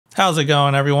How's it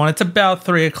going, everyone? It's about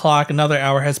 3 o'clock. Another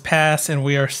hour has passed, and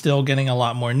we are still getting a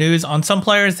lot more news on some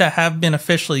players that have been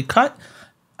officially cut,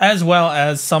 as well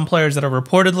as some players that are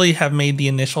reportedly have made the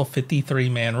initial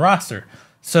 53-man roster.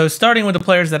 So starting with the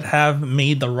players that have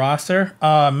made the roster,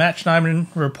 Matt Newman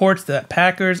reports that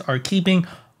Packers are keeping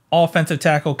offensive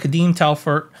tackle Kadeem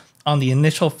Telfort on the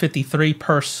initial 53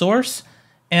 per source,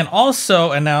 and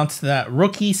also announced that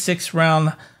rookie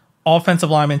 6th-round offensive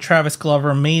lineman Travis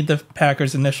Glover made the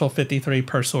Packers' initial 53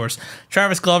 per source.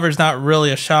 Travis Glover is not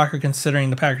really a shocker considering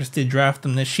the Packers did draft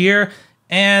him this year,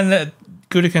 and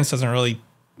Gutekunst doesn't really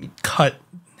cut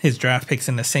his draft picks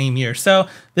in the same year. So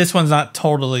this one's not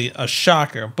totally a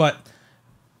shocker, but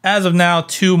as of now,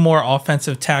 2 more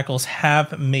offensive tackles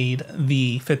have made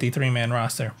the 53-man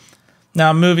roster.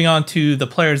 Now, moving on to the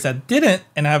players that didn't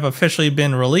and have officially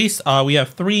been released, we have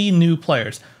 3 new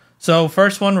players. So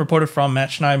first one reported from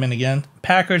Matt Newman again.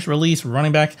 Packers release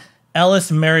running back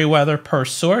Ellis Merriweather per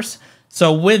source.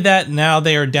 So with that, now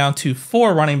they are down to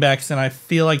 4 running backs, and I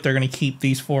feel like they're going to keep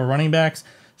these 4 running backs.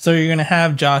 So you're going to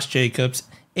have Josh Jacobs,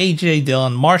 A.J.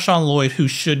 Dillon, Marshawn Lloyd, who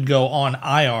should go on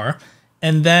IR.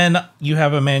 And then you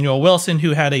have Emmanuel Wilson,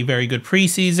 who had a very good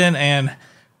preseason and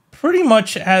pretty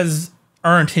much has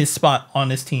earned his spot on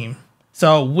this team.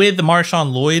 So with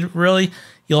Marshawn Lloyd, really,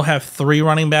 you'll have 3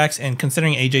 running backs, and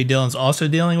considering A.J. Dillon's also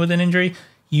dealing with an injury,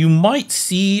 you might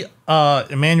see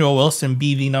Emmanuel Wilson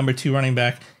be the number 2 running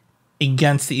back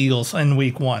against the Eagles in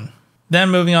week 1. Then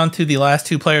moving on to the last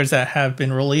 2 players that have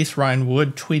been released, Ryan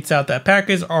Wood tweets out that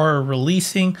Packers are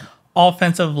releasing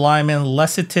offensive lineman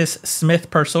Lecitus Smith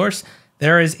per source.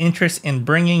 There is interest in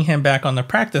bringing him back on the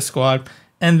practice squad.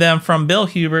 And then from Bill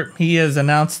Hubert, he has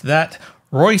announced that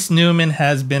Royce Newman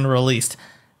has been released.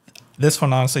 This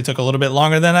one honestly took a little bit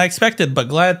longer than I expected, but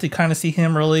glad to kind of see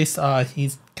him released.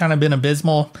 He's kind of been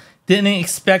abysmal. Didn't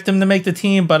expect him to make the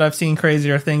team, but I've seen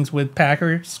crazier things with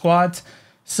Packer squads.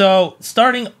 So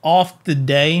starting off the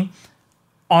day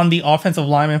on the offensive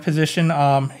lineman position,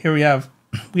 here we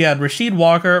had Rasheed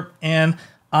Walker and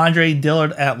Andre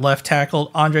Dillard at left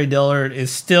tackle. Andre Dillard is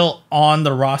still on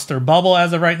the roster bubble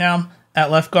as of right now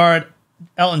at left guard.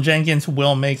 Elton Jenkins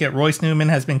will make it. Royce Newman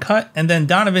has been cut, and then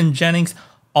Donovan Jennings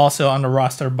also on the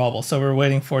roster bubble. So we're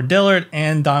waiting for Dillard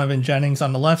and Donovan Jennings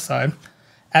on the left side.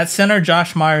 At center,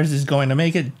 Josh Myers is going to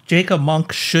make it. Jacob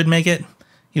Monk should make it.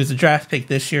 He was a draft pick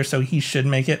this year, so he should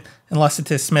make it, unless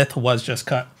Lecitus Smith was just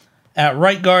cut. At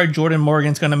right guard, Jordan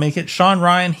Morgan's going to make it. Sean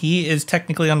Ryan, he is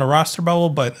technically on the roster bubble,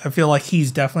 but I feel like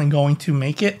he's definitely going to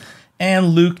make it. And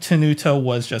Luke Tenuta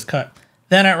was just cut.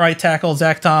 Then at right tackle,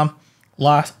 Zach Tom,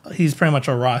 he's pretty much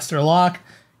a roster lock.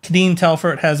 Kadeem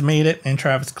Telfort has made it, and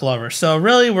Travis Glover. So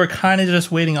really, we're kind of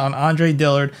just waiting on Andre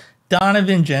Dillard,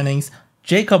 Donovan Jennings,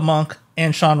 Jacob Monk,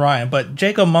 and Sean Ryan. But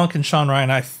Jacob Monk and Sean Ryan,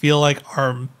 I feel like,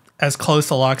 are as close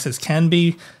to locks as can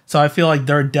be. So I feel like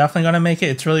they're definitely going to make it.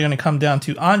 It's really going to come down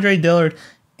to Andre Dillard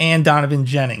and Donovan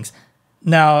Jennings.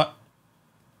 Now,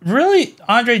 really,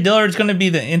 Andre Dillard is going to be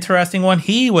the interesting one.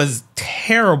 He was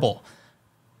terrible,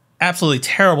 absolutely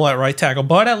terrible at right tackle.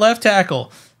 But at left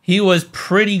tackle, he was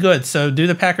pretty good. So do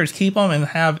the Packers keep him and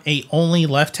have a only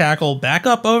left tackle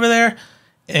backup over there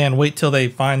and wait till they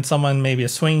find someone, maybe a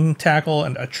swing tackle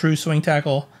and a true swing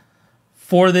tackle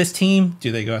for this team?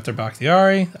 Do they go after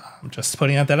Bakhtiari? I'm just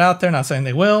putting that out there, not saying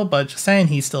they will, but just saying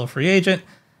he's still a free agent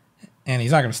and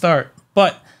he's not going to start.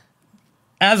 But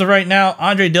as of right now,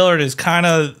 Andre Dillard is kind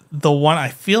of the one. I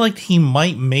feel like he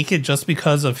might make it just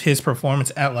because of his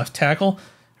performance at left tackle,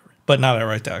 but not at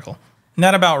right tackle. And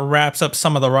that about wraps up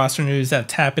some of the roster news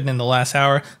that's happened in the last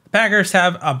hour. The Packers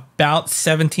have about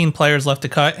 17 players left to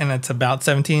cut, and it's about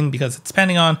 17 because it's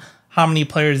depending on how many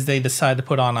players they decide to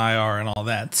put on IR and all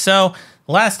that. So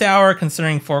last hour,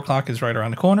 considering 4 o'clock is right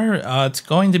around the corner, it's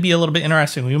going to be a little bit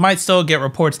interesting. We might still get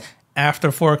reports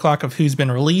after 4 o'clock of who's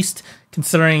been released,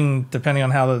 considering depending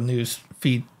on how the news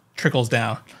feed trickles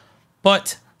down.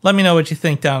 But let me know what you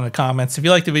think down in the comments. If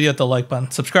you liked the video, hit the like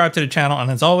button, subscribe to the channel, and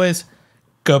as always,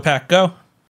 go Pack, go.